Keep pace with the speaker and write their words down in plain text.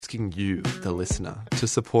asking you, the listener, to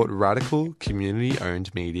support radical,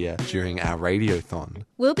 community-owned media during our Radiothon.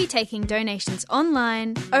 We'll be taking donations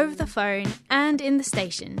online, over the phone and in the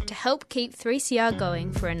station to help keep 3CR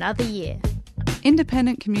going for another year.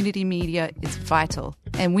 Independent community media is vital,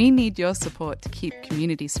 and we need your support to keep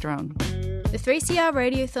community strong. The 3CR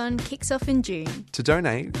Radiothon kicks off in June. To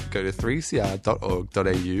donate, go to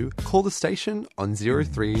 3cr.org.au, call the station on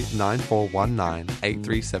 03 9419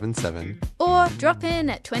 8377, or drop in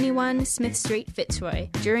at 21 Smith Street, Fitzroy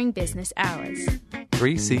during business hours.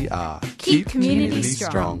 3CR. Keep community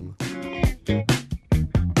strong.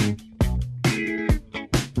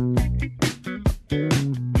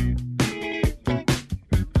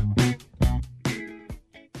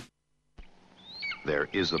 There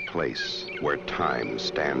is a place where time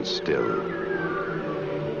stands still,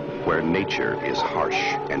 where nature is harsh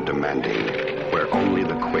and demanding, where only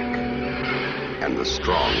the quick and the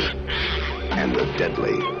strong and the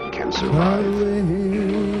deadly can survive.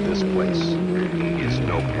 This place is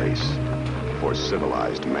no place for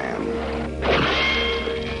civilized man.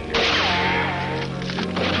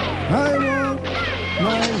 I want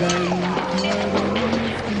my land.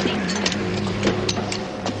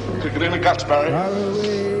 Kick it in the guts, Barry. Far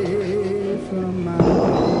away from my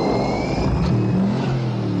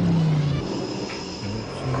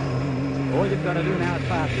All you've got to do now is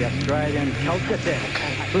pass the Australian culture test.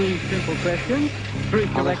 3 simple questions, 3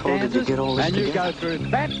 correct answers, and you go through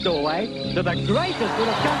that doorway to the greatest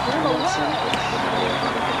little country in the world.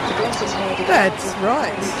 That's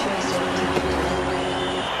right.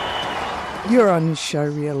 You're on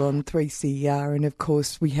Showreel on 3CR, and of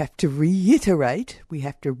course we have to reiterate, we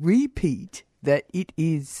have to repeat that it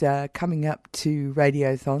is coming up to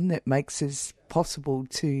Radiothon that makes us possible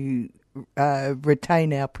to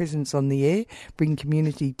retain our presence on the air, bring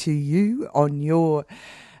community to you on your...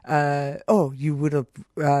 you would have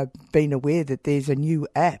been aware that there's a new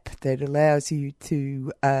app that allows you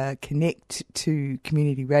to connect to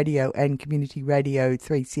community radio and community radio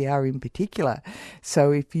 3CR in particular.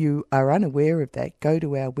 So if you are unaware of that, go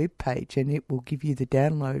to our webpage and it will give you the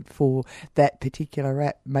download for that particular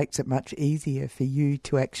app. Makes it much easier for you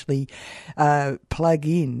to actually plug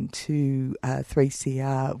in to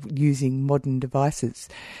 3CR using modern devices.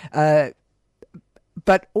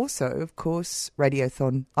 But also, of course,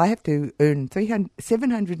 Radiothon. I have to earn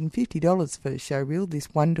 $750 for Showreel, this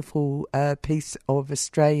wonderful piece of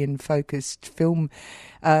Australian-focused film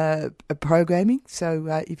programming.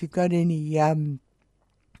 So if you've got any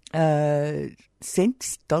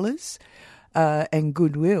cents, dollars, and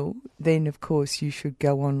goodwill, then of course you should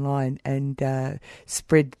go online and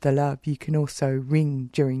spread the love. You can also ring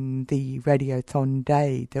during the Radiothon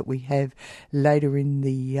day that we have later in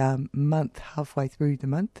the month, halfway through the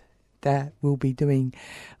month, that we'll be doing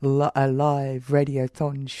a live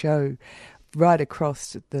Radiothon show right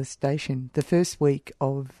across the station. The first week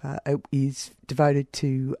of is devoted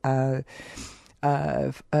to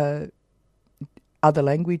other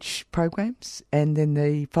language programs, and then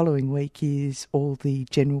the following week is all the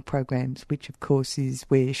general programs, which of course is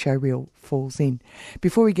where Showreel falls in.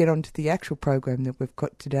 Before we get on to the actual program that we've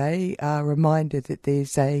got today, a reminder that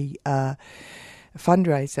there's a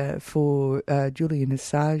fundraiser for Julian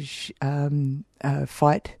Assange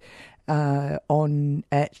fight on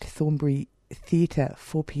at Thornbury Theatre,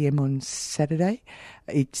 4 p.m. on Saturday.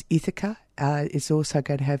 It's Ithaca. It's also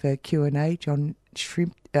going to have a Q&A. John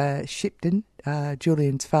Shipton,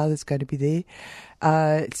 Julian's father's going to be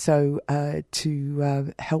there. So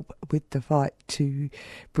to help with the fight to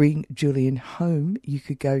bring Julian home, you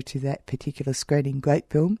could go to that particular screening. Great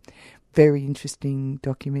film, very interesting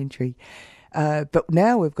documentary. But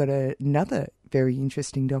now we've got another very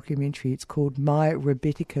interesting documentary. It's called My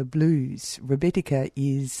Rebetika Blues. Rebetika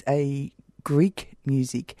is a Greek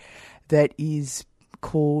music that is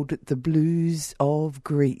called The Blues of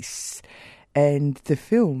Greece. And the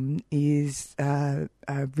film is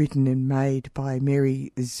written and made by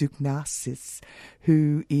Mary Zouknassis,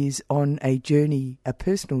 who is on a journey, a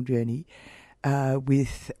personal journey,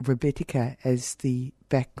 with Rebetika as the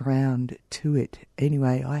background to it.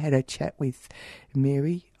 Anyway, I had a chat with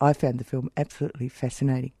Mary. I found the film absolutely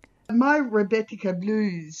fascinating. My Rebetika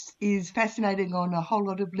Blues is fascinating on a whole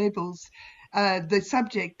lot of levels. The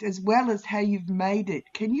subject as well as how you've made it.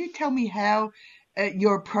 Can you tell me how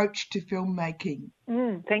your approach to filmmaking?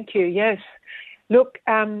 Thank you. Yes. Look,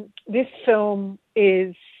 this film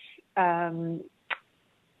is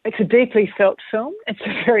it's a deeply felt film. It's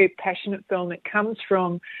a very passionate film. It comes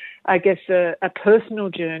from, I guess, a personal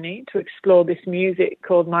journey to explore this music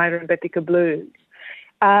called My Rebetika Blues.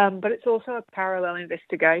 But it's also a parallel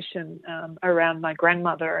investigation around my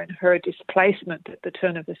grandmother and her displacement at the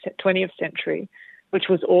turn of the 20th century, which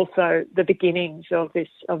was also the beginnings of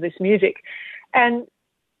this music. And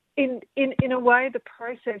in a way, the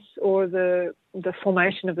process or the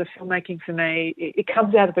formation of the filmmaking for me, it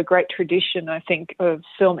comes out of a great tradition, I think, of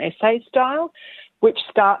film essay style, which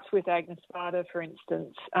starts with Agnes Varda, for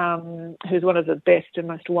instance, who's one of the best and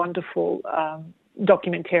most wonderful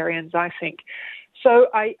documentarians, I think. So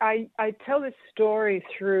I tell this story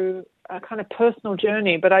through a kind of personal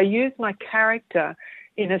journey, but I use my character,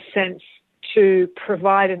 in a sense, to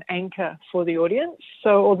provide an anchor for the audience.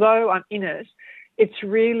 So although I'm in it, it's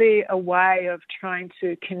really a way of trying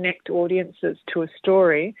to connect audiences to a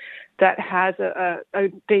story that has a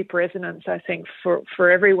deep resonance, I think,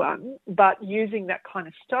 for everyone. But using that kind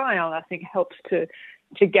of style, I think, helps to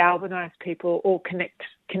galvanise people or connect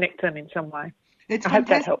them in some way. It's I hope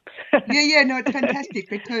that helps. No, it's fantastic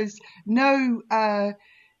because no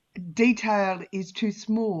detail is too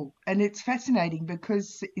small, and it's fascinating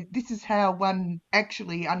because this is how one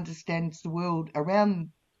actually understands the world around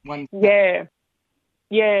one.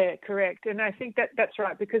 Yeah, correct. And I think that's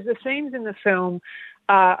right, because the themes in the film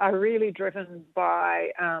are really driven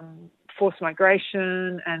by forced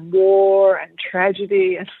migration and war and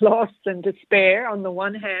tragedy and loss and despair on the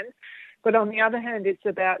one hand. But on the other hand, it's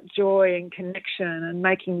about joy and connection and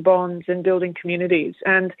making bonds and building communities.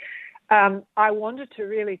 And I wanted to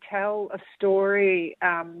really tell a story,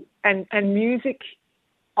 and music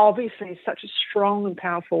obviously is such a strong and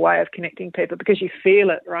powerful way of connecting people because you feel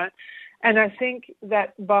it, right? And I think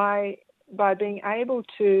that by being able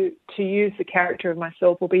to use the character of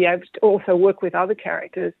myself or be able to also work with other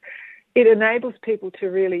characters, it enables people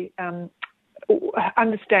to really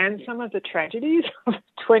understand some of the tragedies of the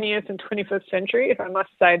 20th and 21st century, if I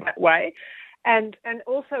must say it that way. And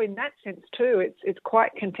also in that sense too, it's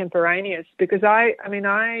quite contemporaneous because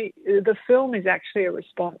the film is actually a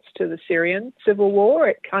response to the Syrian civil war.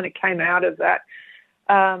 It kind of came out of that,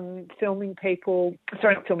 but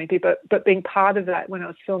being part of that when I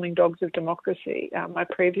was filming Dogs of Democracy, my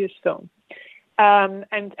previous film. And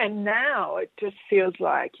now it just feels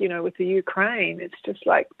like, with the Ukraine, it's just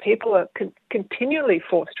like people are continually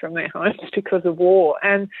forced from their homes because of war.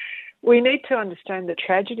 And we need to understand the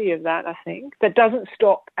tragedy of that, I think. That doesn't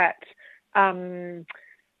stop at, the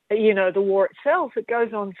war itself. It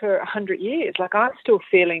goes on for 100 years. Like, I'm still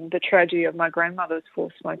feeling the tragedy of my grandmother's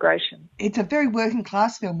forced migration. It's a very working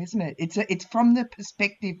class film, isn't it? It's from the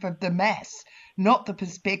perspective of the mass, not the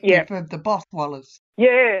perspective of the Bothwellers.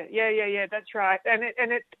 Yeah, that's right.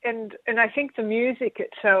 And I think the music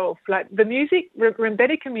itself, like the music,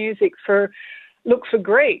 Rembetika music for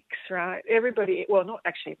Greeks, right? Everybody, well, not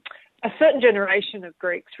actually, a certain generation of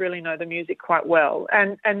Greeks really know the music quite well.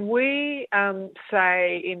 And we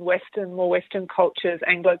say in more Western cultures,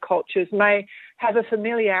 Anglo cultures, may have a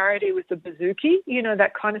familiarity with the bouzouki,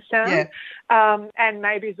 that kind of sound. Yeah. And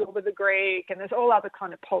maybe Zorba the Greek, and there's all other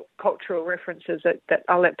kind of cultural references that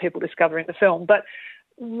I'll let people discover in the film. But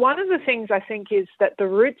one of the things I think is that the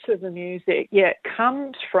roots of the music,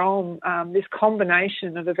 comes from this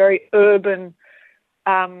combination of a very urban,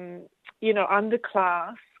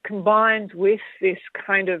 underclass combined with this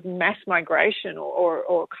kind of mass migration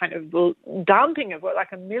or kind of dumping of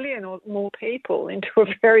like 1 million or more people into a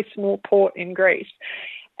very small port in Greece.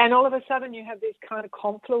 And all of a sudden you have these kind of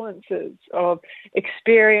confluences of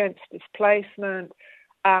experience, displacement.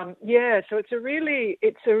 So it's a really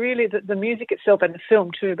the music itself, and the film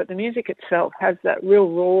too, but the music itself has that real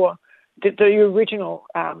raw, the original,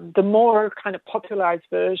 the more kind of popularized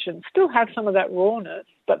version still have some of that rawness,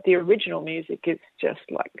 but the original music is just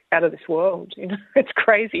like out of this world. It's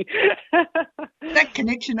crazy. That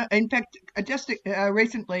connection, in fact, just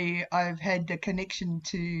recently I've had a connection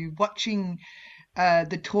to watching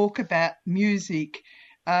the talk about music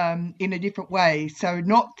in a different way. So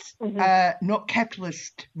not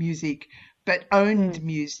capitalist music, but owned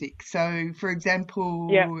music. So, for example,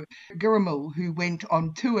 Gurumul, who went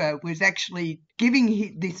on tour, was actually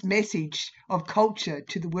giving this message of culture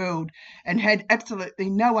to the world and had absolutely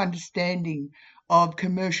no understanding of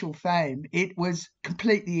commercial fame. It was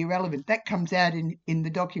completely irrelevant. That comes out in the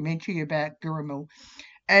documentary about Gurumul.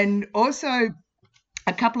 And also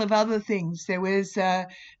a couple of other things. There's a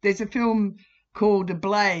film called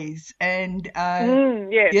Ablaze, and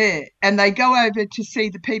and they go over to see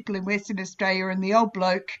the people in Western Australia, and the old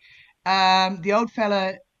bloke, the old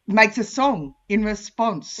fella, makes a song in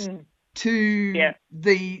response to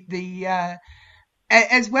the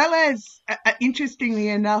as well as interestingly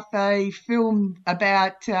enough, a film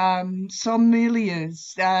about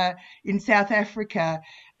sommeliers in South Africa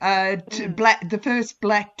the first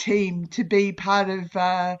black team to be part of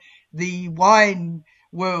the wine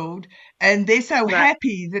world, and they're so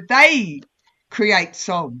happy that they create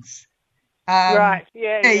songs. Right.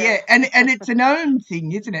 Yeah. And it's an owned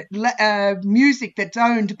thing, isn't it? Music that's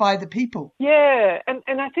owned by the people. Yeah,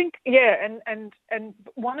 and I think and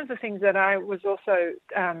one of the things that I was also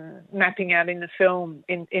mapping out in the film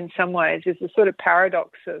in some ways is the sort of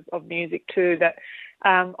paradox of music too, that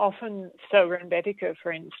often, so Rembetika,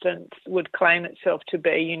 for instance, would claim itself to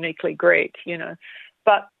be uniquely Greek,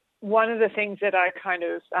 but one of the things that I kind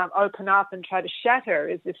of open up and try to shatter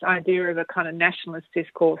is this idea of a kind of nationalist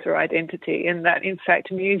discourse or identity, and that in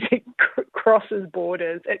fact music crosses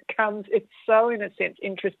borders. It's so, in a sense,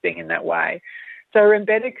 interesting in that way. So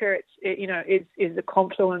Rembetika, is the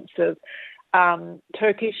confluence of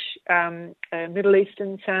Turkish, Middle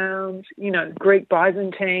Eastern sounds, Greek,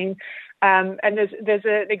 Byzantine. And there's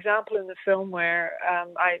an example in the film where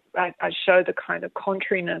I show the kind of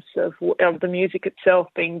contrariness of the music itself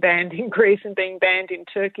being banned in Greece and being banned in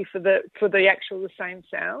Turkey for the same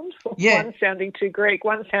sound. Yeah. One sounding too Greek,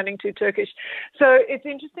 one sounding too Turkish. So it's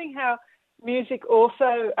interesting how music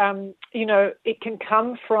also, it can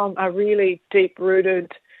come from a really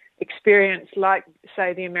deep-rooted experience, like,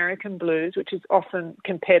 say, the American blues, which is often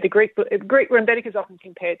compared to Greek Rembetika is often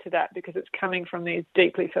compared to that because it's coming from these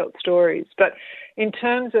deeply felt stories. But in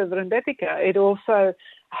terms of Rembetika, it also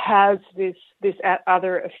has this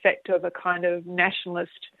other effect of a kind of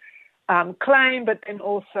nationalist claim, but then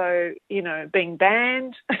also, being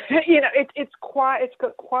banned. It's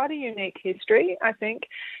got quite a unique history, I think,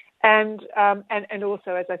 and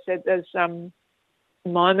also, as I said, there's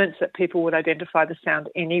moments that people would identify the sound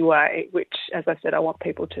anyway, which, as I said, I want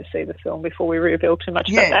people to see the film before we reveal too much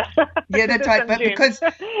about that. Yeah, that's right. But because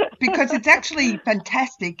it's actually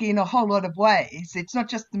fantastic in a whole lot of ways. It's not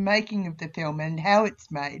just the making of the film and how it's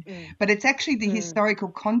made, but it's actually the historical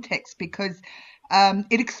context, because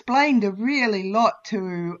it explained a really lot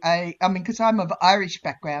to because I'm of Irish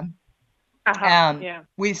background.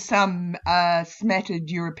 With some smattered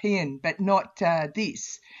European, but not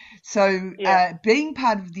this. So being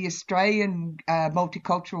part of the Australian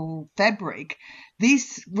multicultural fabric,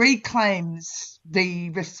 this reclaims the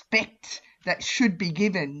respect that should be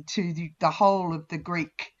given to the whole of the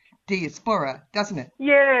Greek diaspora, doesn't it?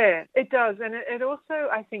 Yeah, it does. And it also,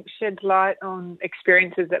 I think, sheds light on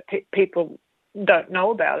experiences that people don't know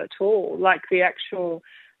about at all, like the actual...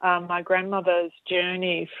 my grandmother's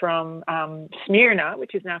journey from Smyrna,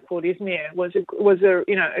 which is now called Izmir, was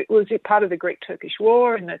a part of the Greek-Turkish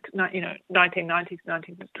War in the 1990s,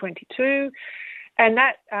 1922, and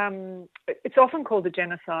that it's often called a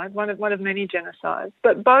genocide, one of many genocides.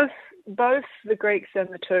 But both the Greeks and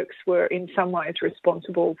the Turks were in some ways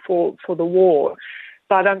responsible for the war.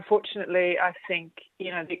 But unfortunately, I think,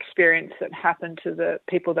 the experience that happened to the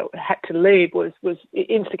people that had to leave was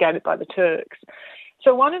instigated by the Turks.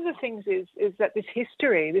 So one of the things is that this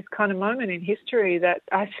history, this kind of moment in history that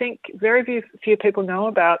I think very few people know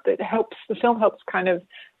about, the film helps kind of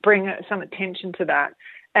bring some attention to that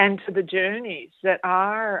and to the journeys that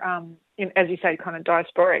are, as you say, kind of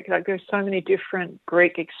diasporic. Like, there's so many different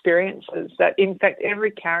Greek experiences that, in fact, every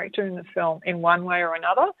character in the film, in one way or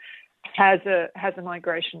another, has a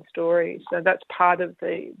migration story. So that's part of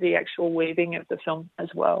the actual weaving of the film as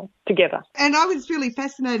well, together. And I was really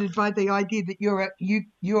fascinated by the idea that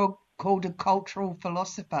you're called a cultural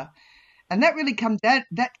philosopher, and that really comes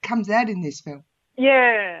out in this film.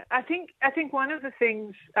 Yeah, I think one of the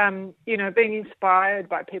things, being inspired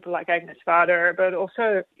by people like Agnes Varda, but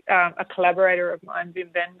also a collaborator of mine, Wim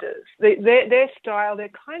Wenders, their style, they're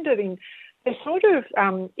sort of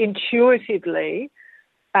intuitively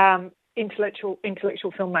intellectual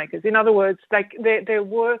filmmakers. In other words, their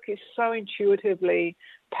work is so intuitively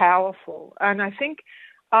powerful, and I think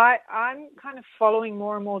I'm kind of following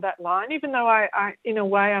more and more that line. Even though I in a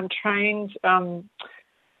way, I'm trained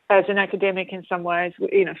as an academic in some ways,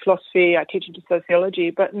 philosophy. I teach into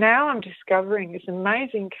sociology, but now I'm discovering this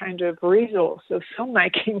amazing kind of resource of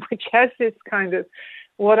filmmaking, which has this kind of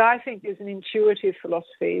what I think is an intuitive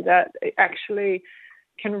philosophy that actually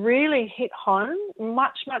can really hit home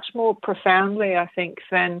much, much more profoundly, I think,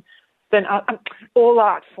 than all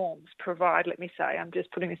art forms provide. Let me say, I'm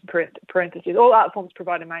just putting this in parentheses. All art forms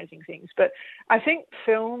provide amazing things, but I think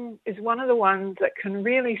film is one of the ones that can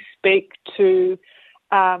really speak to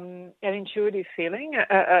an intuitive feeling,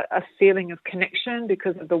 a feeling of connection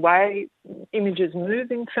because of the way images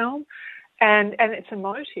move in film. And it's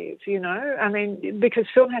emotive, I mean, because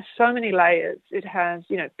film has so many layers. It has,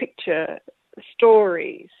 picture,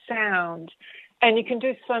 story, sound, and you can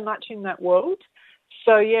do so much in that world.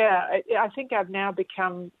 So yeah, I think I've now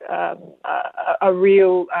become a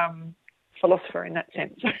real philosopher in that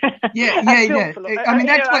sense. Yeah. I mean,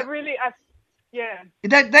 that's what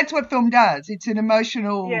that's what film does. It's an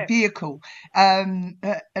emotional vehicle.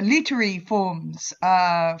 Literary forms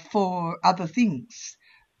for other things.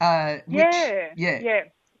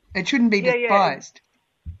 It shouldn't be despised.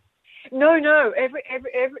 No.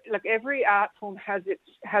 Every art form has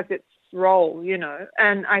its role, you know.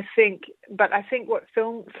 And I think what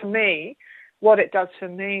film for me, what it does for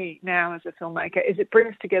me now as a filmmaker is it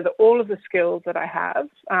brings together all of the skills that I have,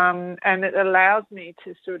 and it allows me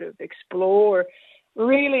to sort of explore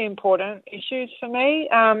really important issues for me,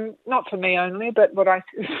 not for me only, but what I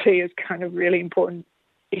see as kind of really important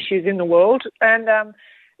issues in the world. And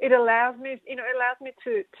it allows me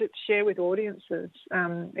to share with audiences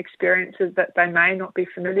experiences that they may not be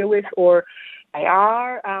familiar with, or they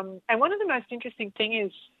are. And one of the most interesting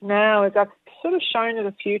things now is I've sort of shown it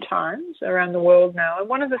a few times around the world now. And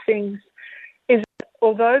one of the things is that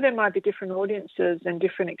although there might be different audiences and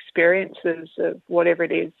different experiences of whatever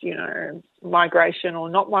it is, you know, migration or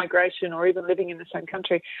not migration or even living in the same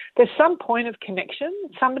country, there's some point of connection.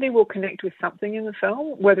 Somebody will connect with something in the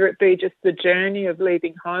film, whether it be just the journey of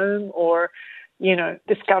leaving home or, you know,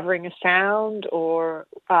 discovering a sound or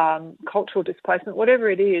cultural displacement, whatever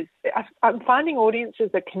it is. I'm finding audiences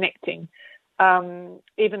are connecting.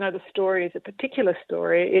 Even though the story is a particular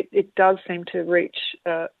story, it does seem to reach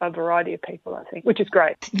a variety of people, I think, which is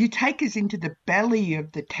great. You take us into the belly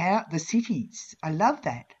of the cities. I love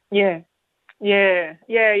that. Yeah.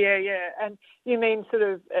 And you mean sort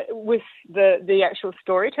of with the actual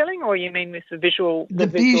storytelling, or you mean with the visuals as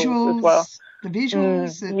well? The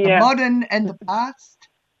visuals, the modern and the past.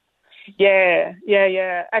 Yeah.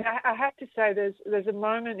 And I have to say, there's a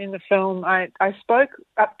moment in the film I spoke.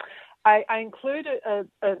 I include a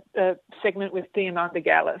segment with Diamanda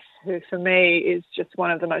Gallis, who for me is just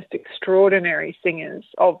one of the most extraordinary singers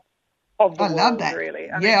of the world. I love that.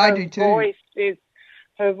 Really. I do too.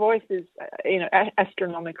 Her voice is, you know,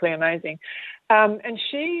 astronomically amazing. And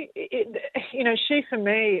she for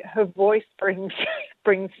me, her voice brings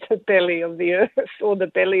the belly of the earth, or the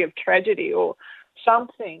belly of tragedy, or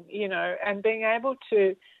something, you know, and being able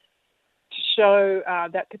to show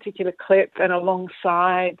that particular clip and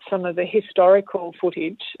alongside some of the historical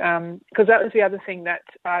footage, because that was the other thing that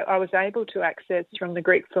I was able to access from the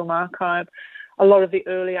Greek Film Archive, a lot of the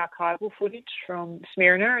early archival footage from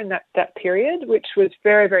Smyrna in that period, which was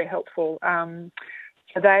very, very helpful.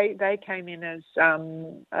 So they came in as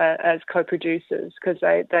co-producers because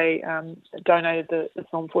they donated the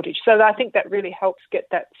film footage. So I think that really helps get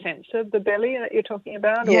that sense of the belly that you're talking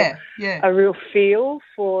about, or a real feel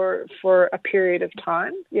for a period of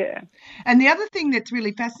time. Yeah. And the other thing that's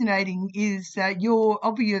really fascinating is your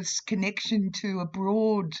obvious connection to a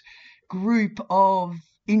broad group of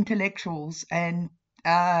intellectuals and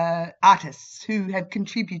artists who have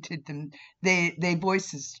contributed their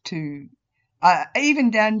voices to.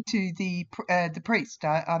 Even down to the priest.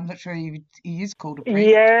 I'm not sure he is called a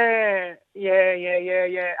priest. Yeah. I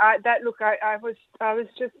was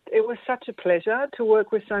just. It was such a pleasure to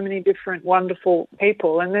work with so many different wonderful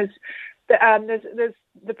people. And there's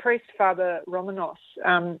the priest, Father Romanos.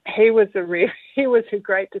 He was a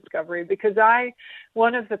great discovery, because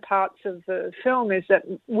one of the parts of the film is that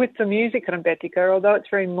with the music Rembetika, although it's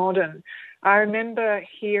very modern, I remember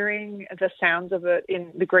hearing the sounds of it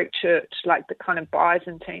in the Greek church, like the kind of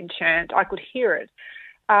Byzantine chant. I could hear it.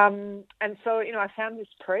 And so, you know, I found this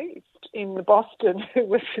priest in Boston who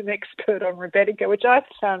was an expert on Rembetika, which I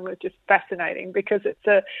found was just fascinating, because it's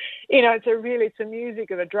a music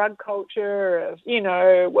of a drug culture, of, you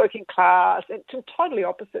know, working class. It's totally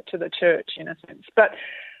opposite to the church in a sense. But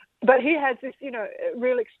he has this, you know,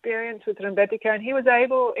 real experience with Rembetika, and he was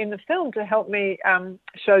able in the film to help me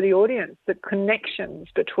show the audience the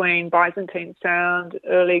connections between Byzantine sound,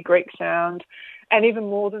 early Greek sound, and even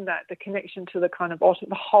more than that, the connection to the kind of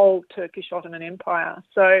the whole Turkish Ottoman Empire.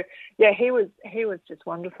 So, yeah, he was just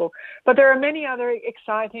wonderful. But there are many other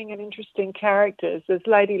exciting and interesting characters. There's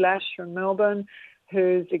Lady Lash from Melbourne,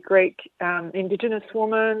 who's a Greek Indigenous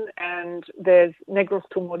woman, and there's Negros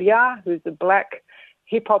Toumoria, who's a black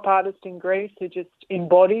hip-hop artist in Greece who just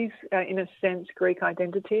embodies, in a sense, Greek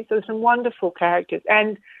identity. So there's some wonderful characters.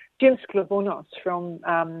 And Jim Sklavounos from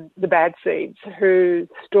The Bad Seeds, whose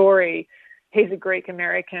story, he's a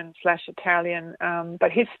Greek-American/Italian,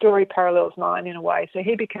 but his story parallels mine in a way. So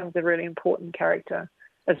he becomes a really important character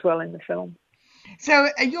as well in the film. So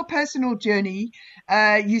your personal journey,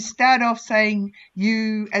 you start off saying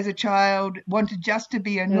you, as a child, wanted just to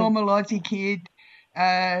be a normal Aussie kid,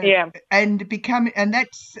 and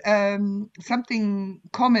that's something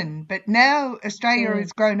common. But now Australia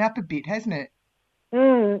has grown up a bit, hasn't it?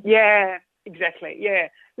 Yeah, exactly. Yeah.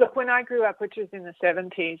 Look, when I grew up, which was in the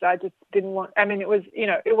 70s, I just didn't want, I mean, it was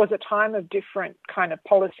a time of different kind of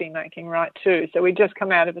policy making, right, too. So we'd just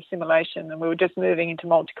come out of assimilation and we were just moving into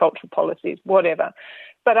multicultural policies, whatever.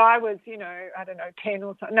 But I was, 8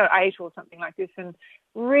 or something like this, and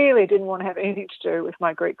really didn't want to have anything to do with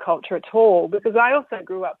my Greek culture at all, because I also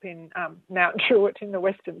grew up in Mount Druitt in the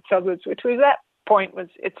western suburbs, which was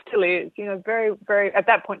it still is, very, very, at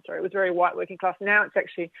that point, it was very white working class. Now it's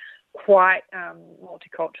actually quite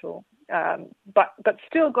multicultural, but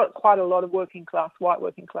still got quite a lot of white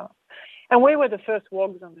working class. And we were the first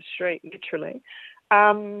wogs on the street, literally.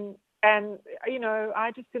 And,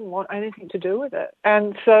 I just didn't want anything to do with it.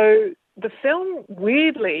 And so the film,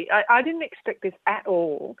 weirdly, I didn't expect this at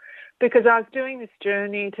all, because I was doing this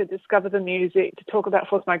journey to discover the music, to talk about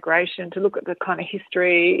forced migration, to look at the kind of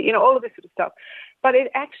history, all of this sort of stuff. But it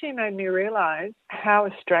actually made me realise how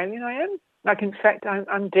Australian I am. Like, in fact,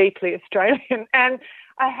 I'm deeply Australian. And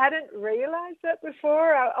I hadn't realised that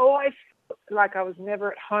before. I always like I was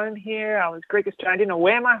never at home here. I was Greek Australian. I didn't know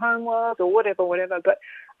where my home was or whatever. But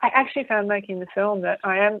I actually found making the film that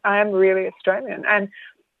I am really Australian. And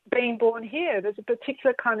being born here, there's a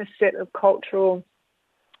particular kind of set of cultural,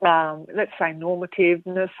 let's say,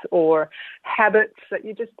 normativeness or habits that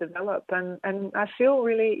you just develop. And I feel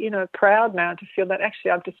really, proud now to feel that actually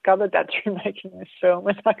I've discovered that through making this film,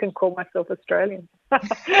 and I can call myself Australian.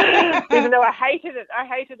 Even though I hated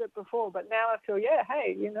it before, but now I feel,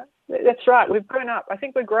 that's right, we've grown up. I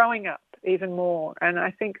think we're growing up even more, and I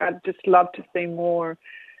think I'd just love to see more,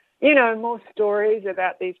 more stories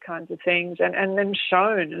about these kinds of things and then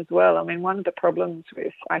shown as well. I mean, one of the problems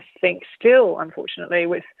with, I think still, unfortunately,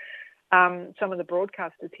 with some of the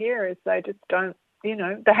broadcasters here is they just don't,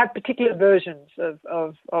 they have particular versions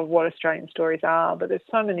of what Australian stories are, but there's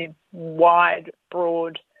so many wide,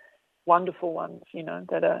 broad, wonderful ones,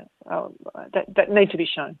 that are that need to be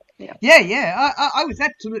shown. Yeah. I was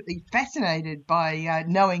absolutely fascinated by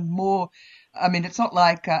knowing more. I mean, it's not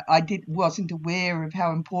like I wasn't aware of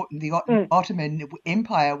how important the Ottoman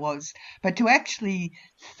Empire was, but to actually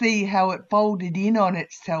see how it folded in on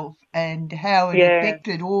itself and how it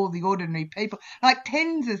affected all the ordinary people, like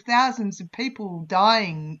tens of thousands of people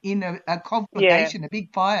dying in a conflagration, a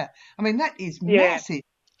big fire. I mean, that is massive.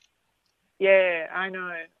 Yeah, I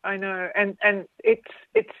know, and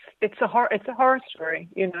it's a horror story,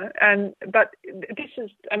 but this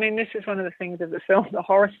is one of the things of the film. The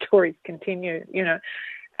horror stories continue,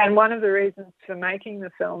 and one of the reasons for making the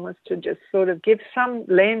film was to just sort of give some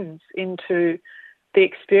lens into the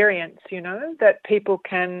experience, that people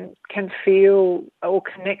can feel or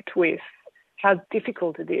connect with how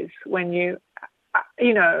difficult it is when you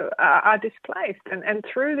are displaced, and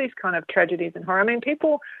through these kind of tragedies and horror. I mean,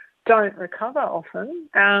 people don't recover often.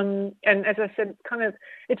 And as I said,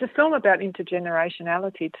 it's a film about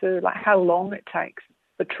intergenerationality too, like how long it takes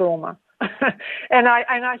the trauma. and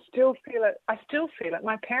I still feel it.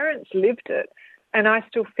 My parents lived it, and I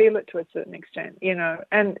still feel it to a certain extent,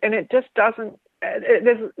 and it just doesn't,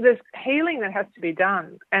 there's healing that has to be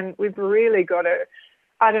done, and we've really got to,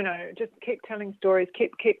 I don't know, just keep telling stories,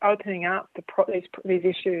 keep opening up these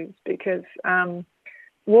issues, because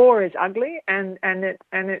war is ugly, and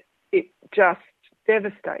it just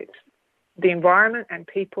devastates the environment and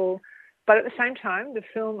people. But at the same time, the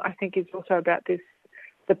film, I think, is also about the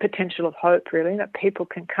potential of hope, really, that people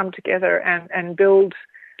can come together and build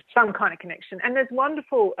some kind of connection. And there's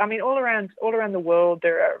wonderful, I mean, all around the world,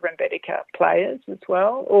 there are Rembetika players as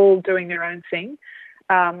well, all doing their own thing.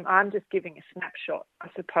 I'm just giving a snapshot, I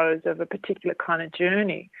suppose, of a particular kind of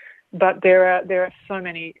journey. But there are so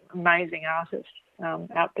many amazing artists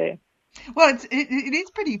out there. Well, it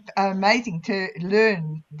is pretty amazing to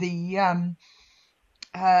learn the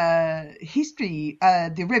history,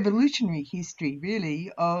 the revolutionary history,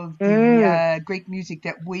 really, of the Greek music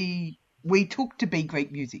that we took to be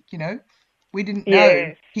Greek music. We didn't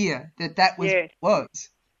know here that was what it was.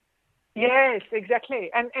 Yes,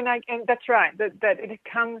 exactly, and that's right. That it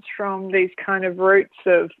comes from these kind of roots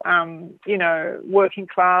of working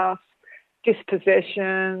class,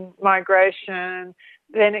 dispossession, migration.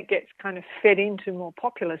 Then it gets kind of fed into more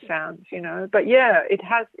popular sounds, But it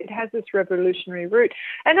has this revolutionary root.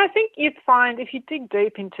 And I think you'd find, if you dig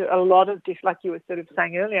deep into a lot of like you were sort of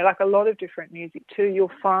saying earlier, like a lot of different music too,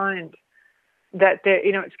 you'll find that there,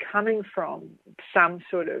 it's coming from some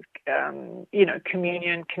sort of,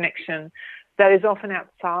 communion, connection that is often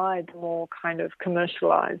outside the more kind of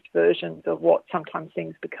commercialized versions of what sometimes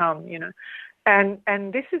things become,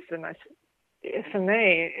 And this is the most for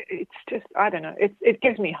me, it's just, I don't know, it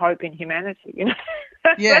gives me hope in humanity, you know.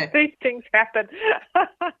 Yeah. That these things happen. Oh,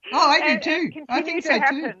 I do too. I think so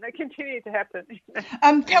too. They continue to happen.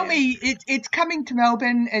 Tell me, it's coming to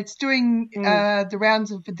Melbourne. It's doing the rounds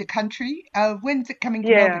of the country. When's it coming to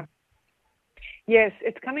Melbourne? Yes,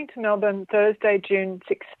 it's coming to Melbourne Thursday, June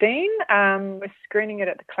 16. We're screening it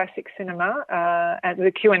at the Classic Cinema at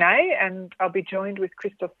the Q&A, and I'll be joined with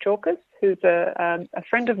Christoph Chalkis, who's a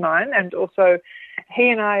friend of mine, and also he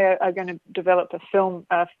and I are going to develop a film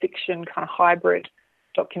fiction kind of hybrid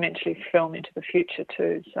documentary film into the future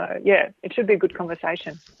too. So, yeah, it should be a good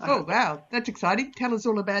conversation. Oh, wow. That's exciting. Tell us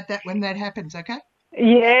all about that when that happens, okay?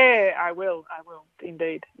 Yeah, I will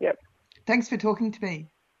indeed. Yep. Thanks for talking to me.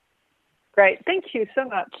 Great. Thank you so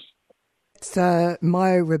much. It's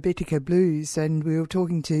My Rebetiko Blues, and we were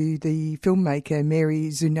talking to the filmmaker Mary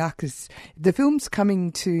Zounakis. The film's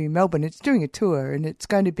coming to Melbourne. It's doing a tour, and it's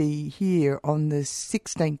going to be here on the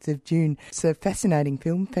 16th of June. It's a fascinating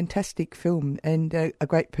film, fantastic film, and a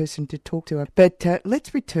great person to talk to. But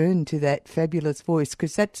let's return to that fabulous voice,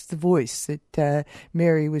 because that's the voice that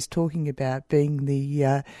Mary was talking about, being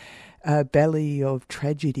the belly of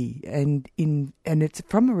tragedy, and it's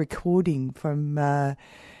from a recording from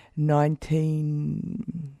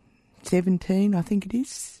 1917, I think it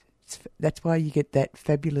is. That's why you get that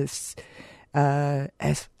fabulous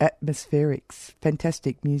atmospherics,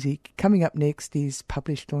 fantastic music. Coming up next is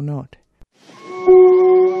Published or Not.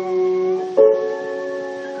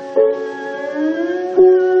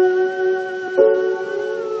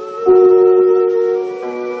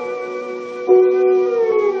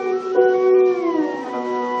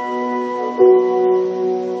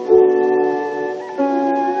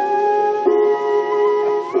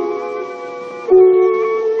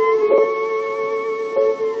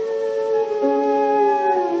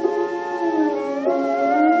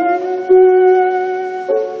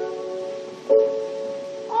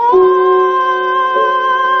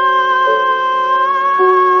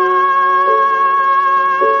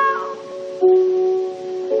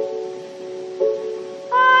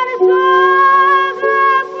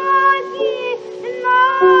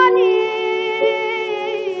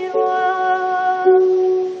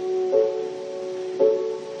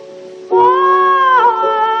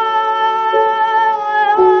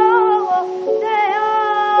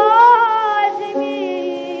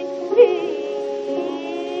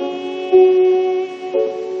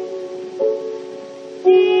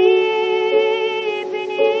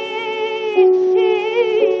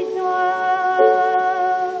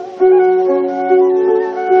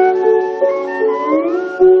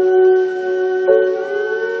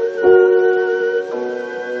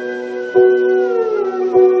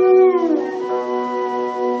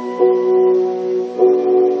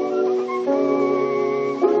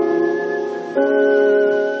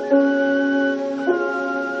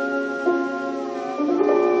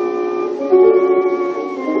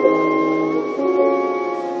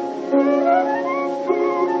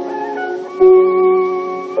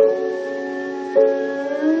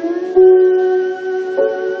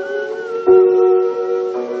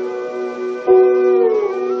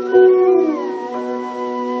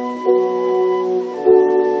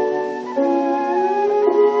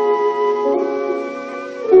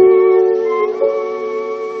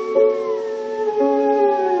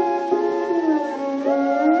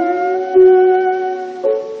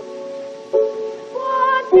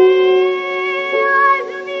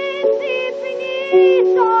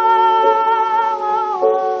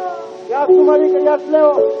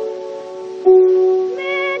 Leo.